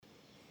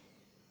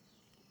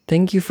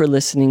Thank you for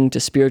listening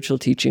to Spiritual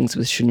Teachings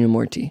with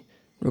Shunyamurti,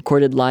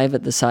 recorded live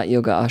at the Sat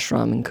Yoga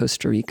Ashram in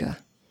Costa Rica.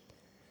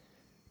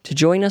 To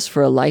join us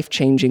for a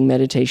life-changing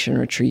meditation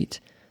retreat,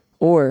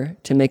 or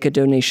to make a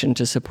donation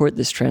to support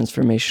this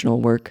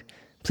transformational work,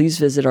 please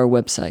visit our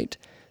website,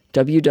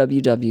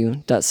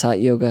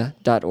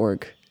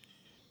 www.satyoga.org.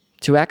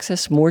 To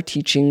access more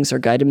teachings or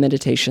guided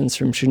meditations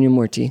from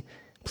Shunyamurti,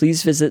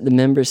 please visit the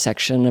members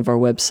section of our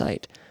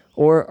website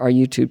or our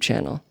YouTube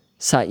channel,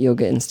 Sat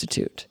Yoga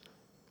Institute.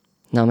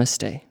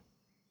 Namaste.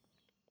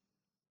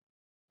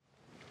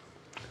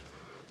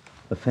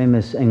 A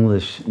famous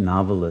English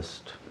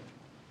novelist,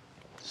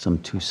 some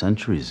 2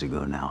 centuries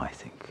ago now, I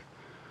think,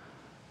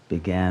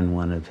 began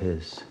one of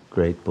his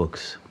great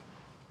books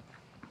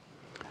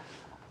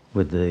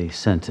with the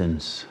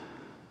sentence,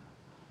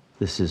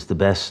 "This is the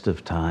best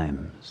of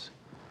times,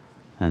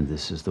 and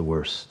this is the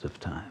worst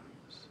of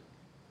times."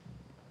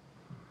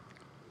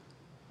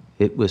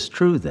 It was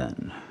true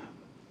then,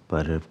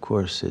 but of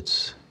course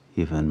it's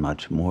even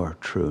much more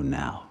true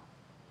now.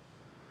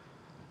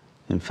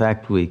 In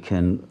fact, we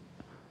can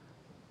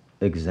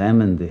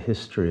examine the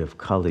history of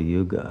Kali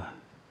Yuga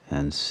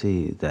and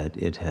see that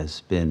it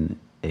has been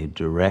a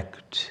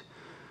direct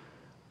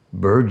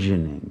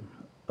burgeoning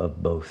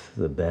of both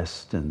the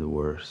best and the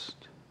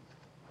worst.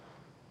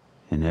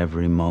 In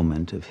every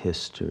moment of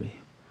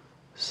history,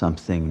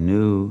 something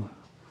new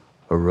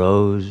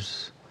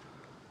arose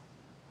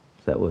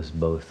that was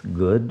both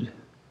good,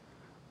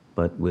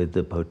 but with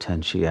the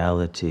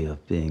potentiality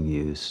of being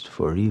used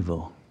for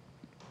evil.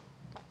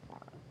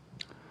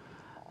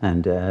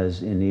 And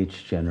as in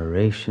each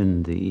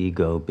generation the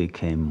ego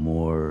became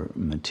more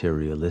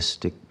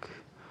materialistic,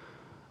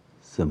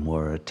 the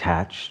more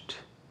attached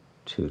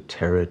to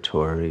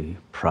territory,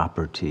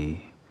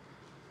 property,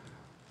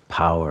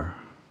 power,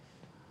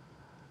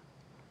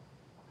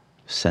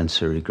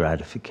 sensory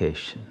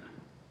gratification.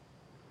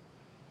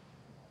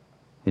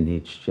 In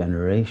each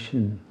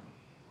generation,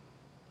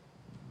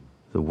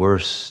 the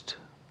worst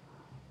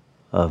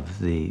of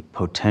the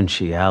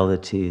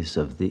potentialities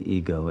of the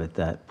ego at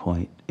that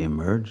point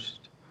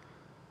emerged,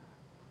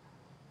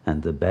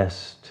 and the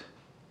best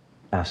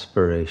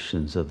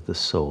aspirations of the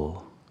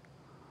soul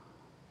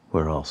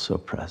were also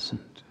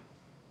present.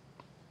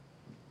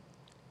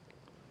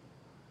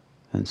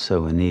 And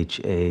so in each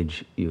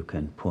age you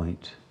can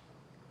point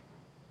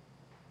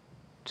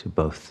to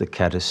both the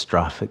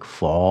catastrophic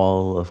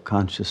fall of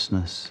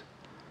consciousness,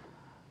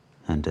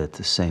 and at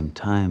the same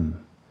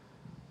time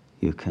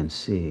you can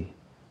see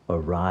a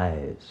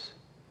rise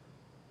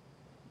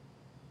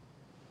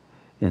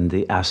in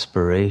the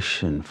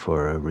aspiration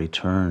for a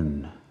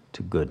return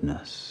to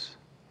goodness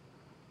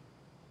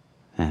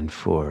and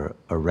for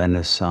a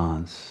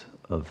renaissance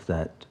of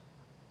that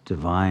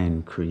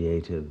divine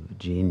creative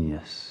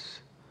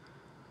genius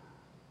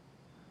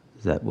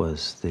that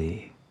was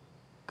the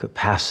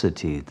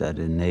capacity that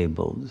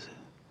enabled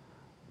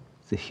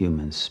the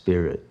human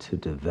spirit to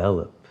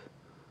develop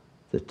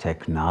the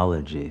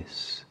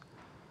technologies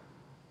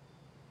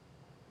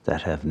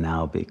that have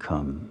now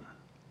become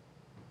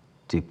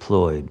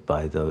deployed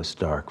by those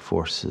dark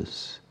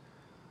forces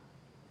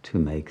to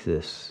make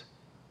this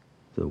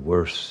the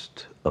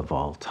worst of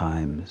all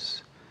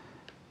times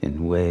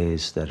in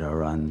ways that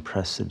are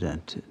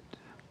unprecedented,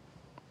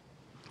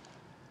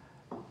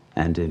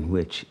 and in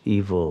which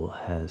evil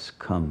has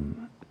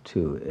come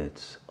to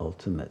its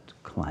ultimate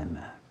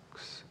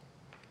climax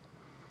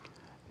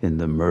in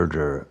the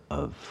murder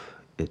of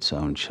its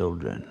own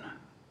children,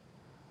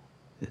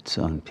 its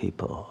own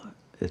people,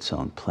 its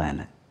own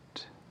planet.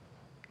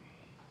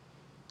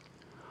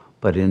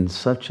 But in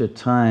such a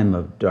time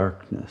of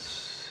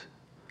darkness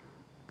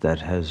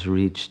that has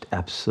reached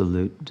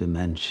absolute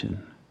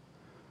dimension,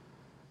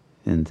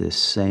 in this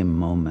same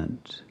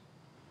moment,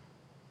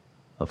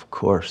 of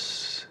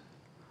course,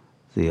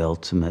 the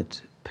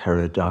ultimate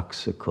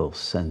paradoxical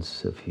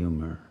sense of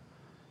humor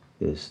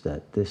is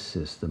that this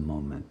is the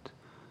moment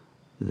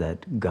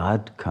that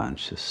God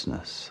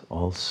consciousness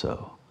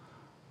also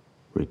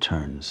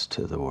returns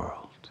to the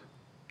world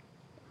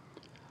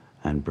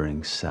and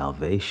brings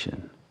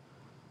salvation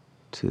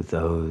to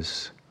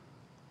those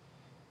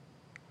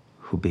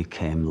who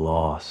became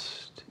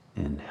lost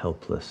in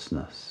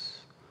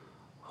helplessness,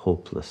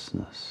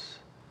 hopelessness,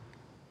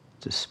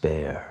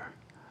 despair,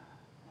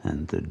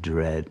 and the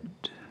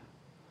dread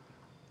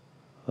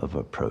of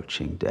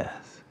approaching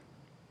death.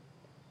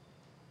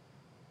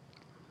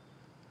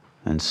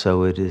 And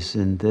so it is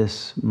in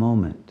this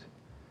moment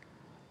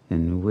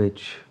in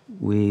which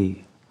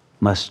we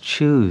must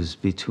choose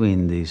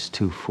between these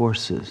two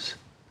forces,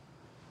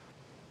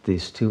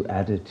 these two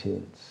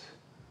attitudes,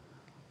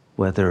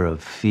 whether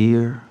of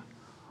fear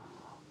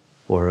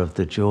or of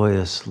the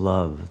joyous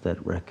love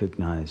that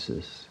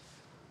recognizes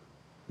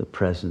the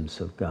presence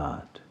of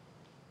God,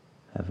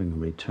 having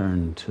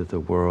returned to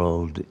the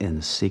world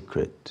in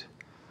secret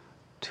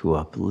to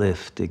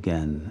uplift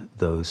again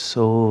those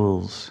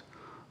souls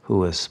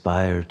who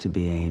aspire to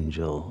be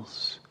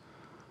angels,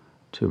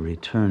 to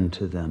return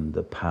to them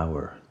the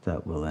power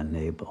that will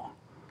enable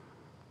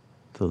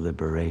the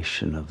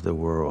liberation of the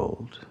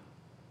world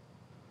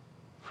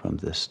from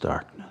this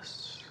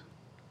darkness.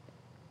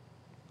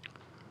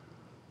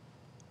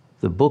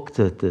 The book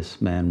that this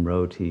man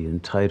wrote, he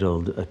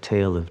entitled A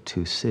Tale of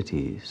Two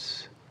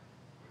Cities,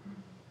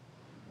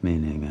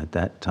 meaning at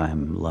that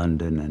time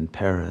London and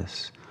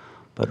Paris.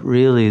 But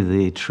really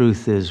the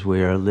truth is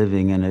we are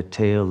living in a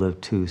tale of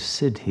two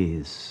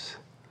cities,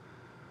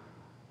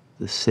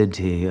 the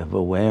city of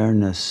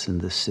awareness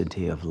and the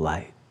city of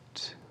light,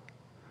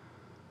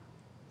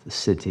 the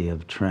city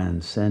of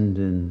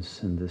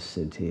transcendence and the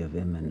city of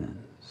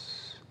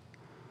immanence,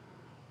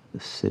 the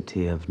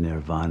city of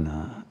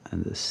nirvana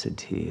and the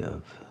city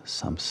of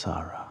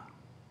samsara.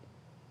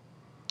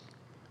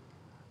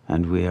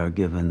 And we are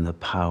given the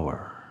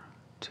power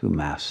to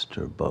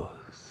master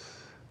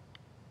both.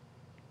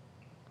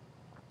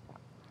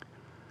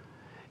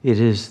 It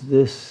is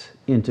this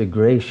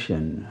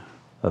integration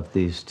of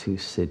these two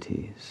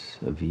cities,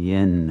 of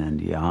yin and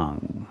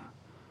yang,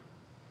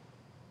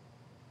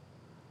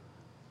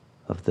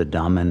 of the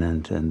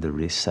dominant and the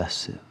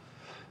recessive,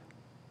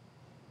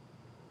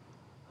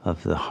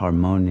 of the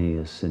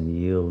harmonious and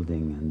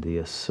yielding and the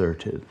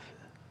assertive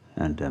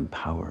and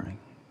empowering,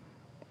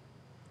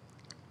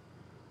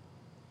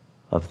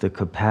 of the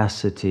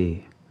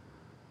capacity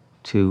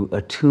to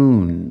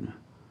attune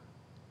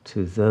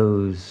to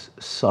those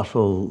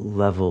subtle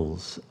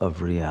levels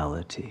of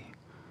reality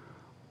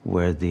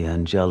where the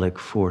angelic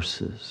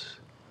forces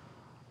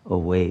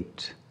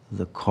await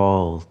the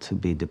call to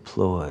be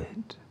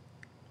deployed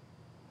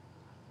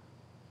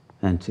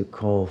and to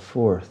call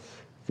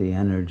forth the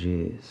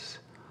energies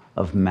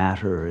of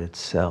matter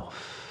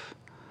itself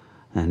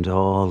and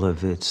all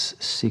of its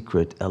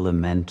secret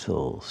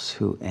elementals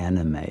who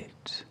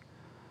animate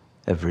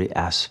every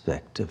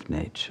aspect of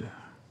nature,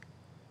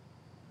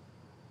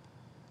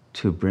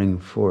 to bring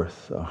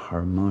forth a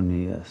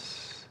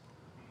harmonious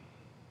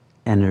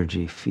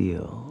energy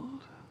field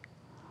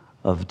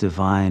of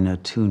divine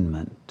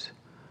attunement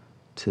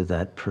to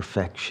that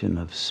perfection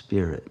of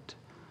spirit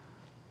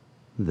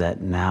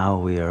that now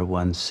we are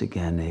once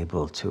again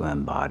able to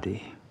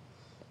embody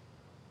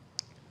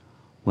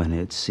when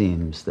it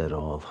seems that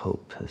all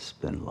hope has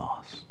been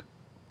lost.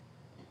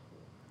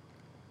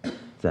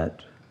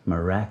 That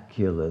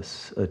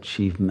miraculous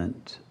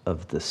achievement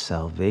of the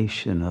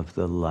salvation of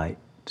the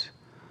light,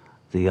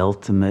 the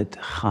ultimate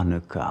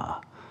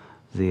Hanukkah,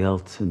 the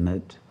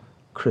ultimate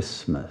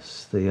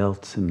Christmas, the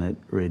ultimate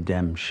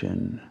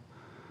redemption,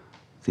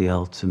 the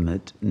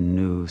ultimate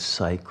new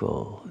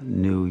cycle,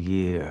 new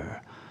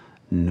year,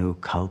 new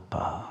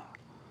kalpa,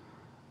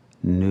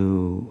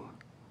 new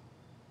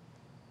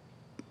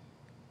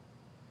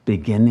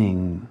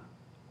beginning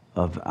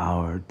of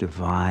our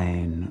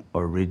divine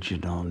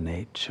original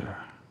nature,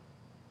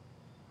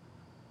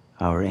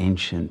 our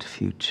ancient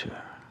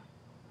future,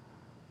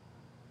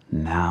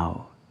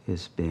 now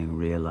is being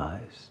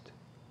realized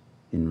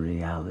in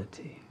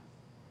reality,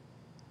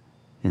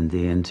 in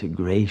the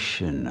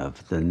integration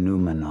of the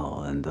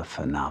noumenal and the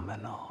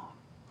phenomenal,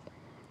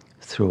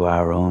 through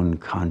our own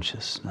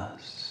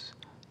consciousness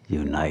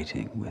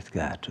uniting with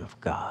that of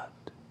God.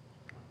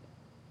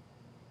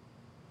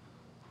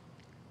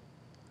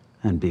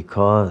 And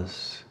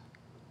because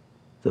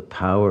the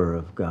power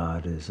of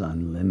God is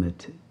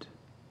unlimited,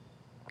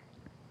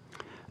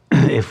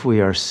 if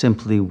we are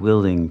simply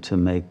willing to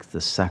make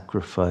the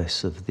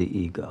sacrifice of the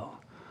ego,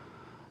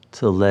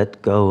 to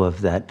let go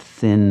of that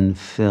thin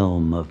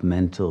film of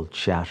mental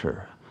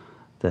chatter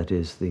that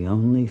is the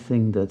only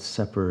thing that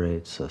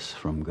separates us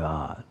from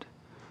God,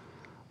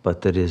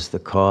 but that is the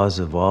cause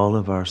of all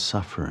of our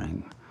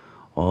suffering,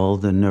 all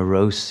the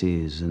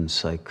neuroses and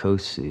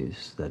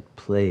psychoses that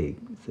plague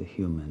the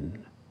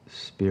human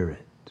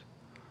spirit,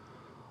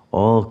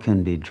 all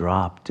can be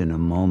dropped in a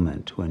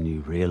moment when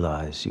you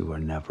realize you were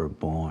never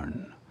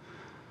born,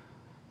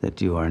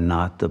 that you are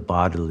not the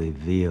bodily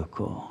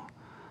vehicle,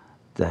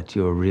 that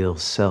your real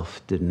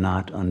self did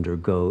not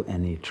undergo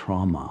any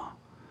trauma,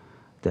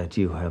 that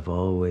you have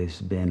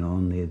always been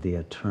only the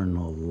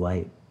eternal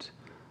light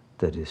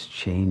that is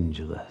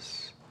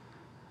changeless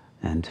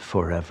and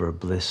forever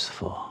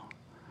blissful,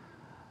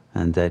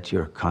 and that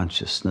your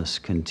consciousness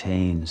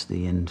contains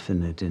the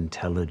infinite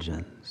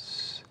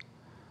intelligence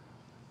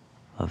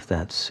of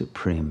that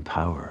supreme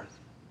power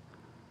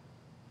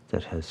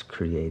that has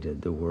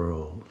created the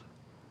world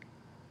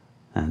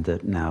and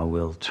that now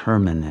will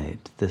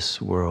terminate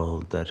this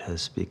world that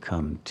has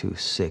become too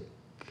sick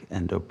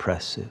and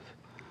oppressive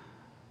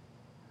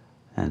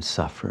and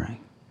suffering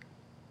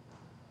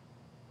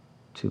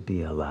to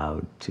be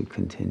allowed to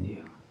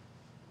continue.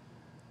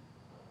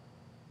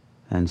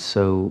 And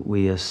so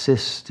we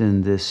assist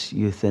in this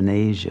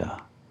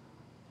euthanasia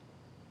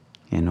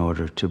in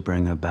order to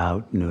bring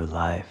about new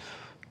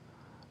life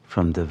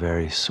from the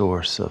very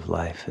source of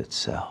life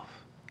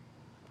itself.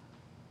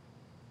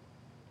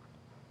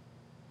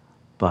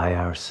 By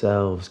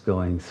ourselves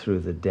going through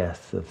the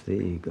death of the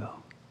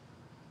ego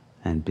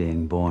and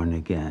being born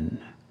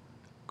again,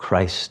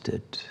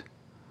 Christed,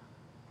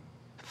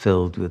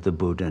 filled with the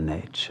Buddha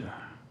nature,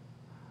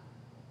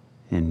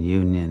 in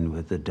union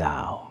with the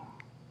Tao,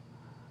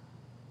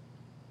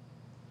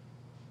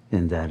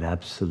 in that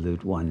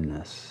absolute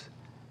oneness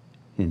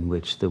in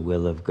which the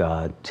will of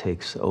God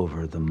takes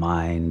over the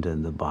mind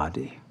and the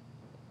body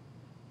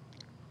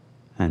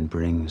and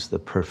brings the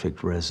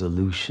perfect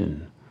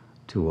resolution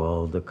to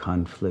all the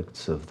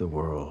conflicts of the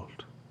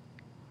world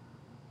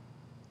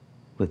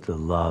with the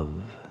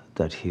love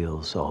that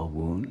heals all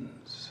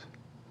wounds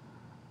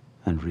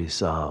and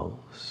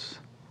resolves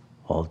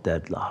all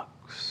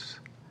deadlocks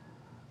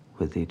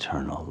with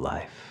eternal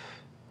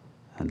life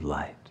and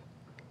light.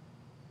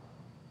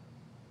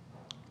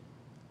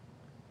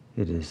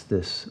 It is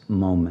this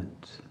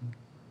moment,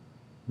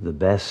 the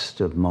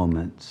best of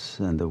moments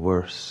and the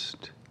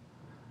worst,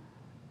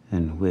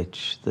 in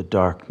which the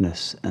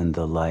darkness and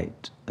the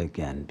light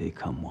again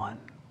become one.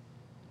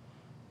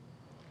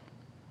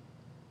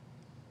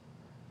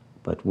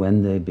 But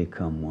when they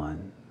become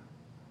one,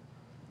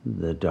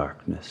 the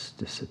darkness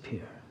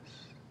disappears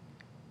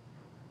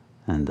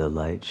and the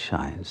light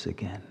shines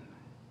again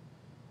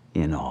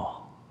in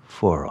all,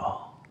 for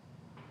all,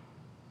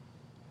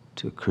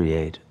 to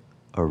create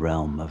a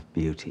realm of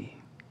beauty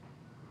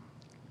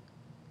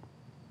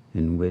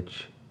in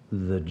which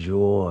the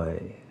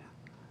joy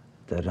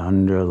that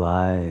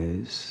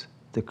underlies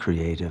the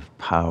creative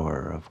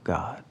power of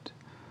God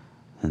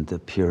and the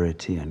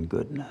purity and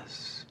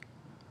goodness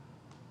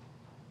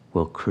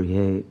will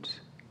create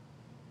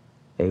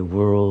a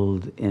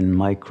world in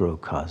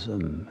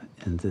microcosm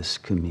in this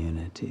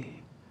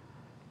community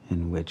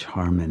in which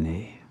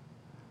harmony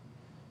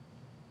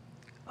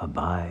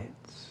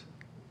abides,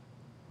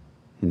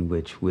 in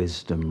which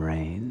wisdom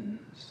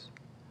reigns,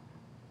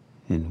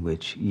 in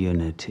which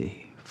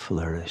unity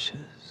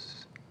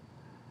flourishes,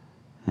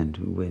 and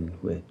in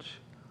which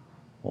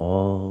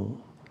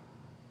all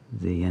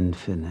the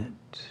infinite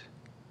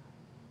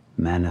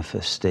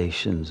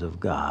manifestations of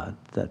God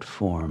that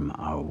form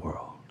our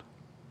world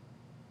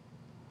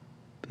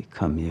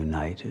become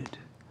united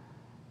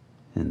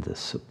in the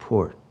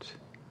support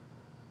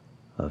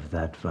of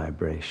that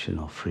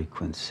vibrational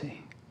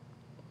frequency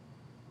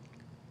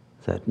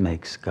that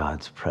makes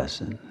God's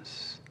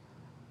presence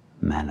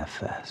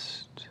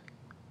manifest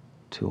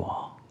to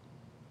all.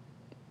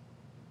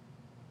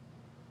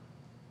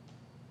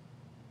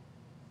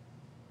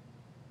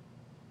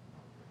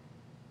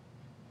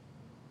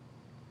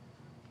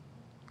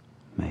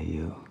 May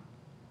you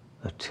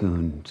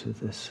attune to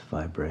this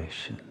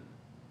vibration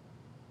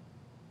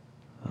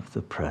of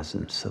the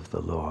presence of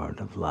the Lord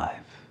of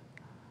life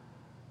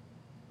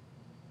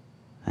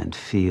and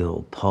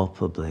feel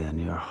palpably in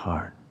your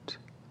heart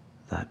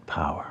that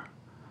power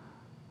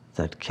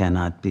that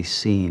cannot be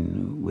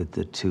seen with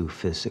the two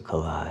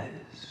physical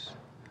eyes,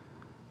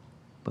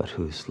 but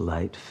whose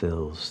light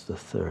fills the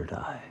third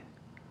eye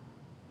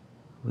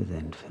with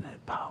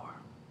infinite power.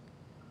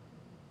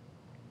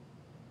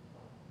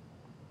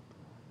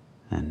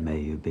 And may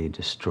you be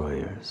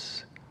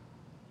destroyers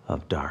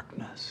of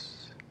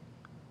darkness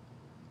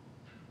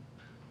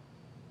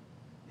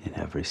in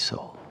every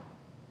soul.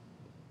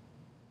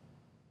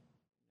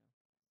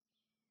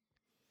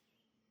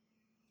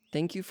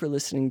 Thank you for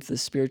listening to the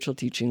Spiritual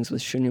Teachings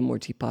with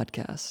Shunyamurti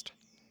podcast.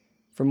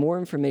 For more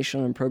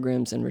information on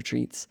programs and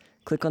retreats,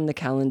 click on the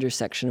calendar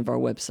section of our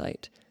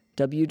website,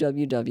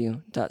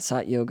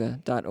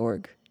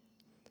 www.satyoga.org.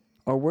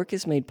 Our work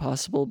is made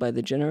possible by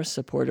the generous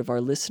support of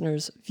our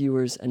listeners,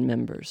 viewers, and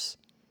members.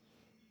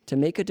 To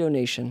make a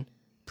donation,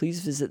 please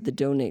visit the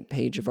donate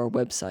page of our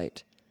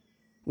website.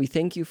 We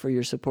thank you for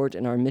your support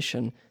in our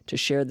mission to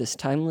share this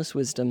timeless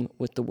wisdom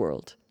with the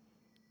world.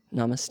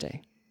 Namaste.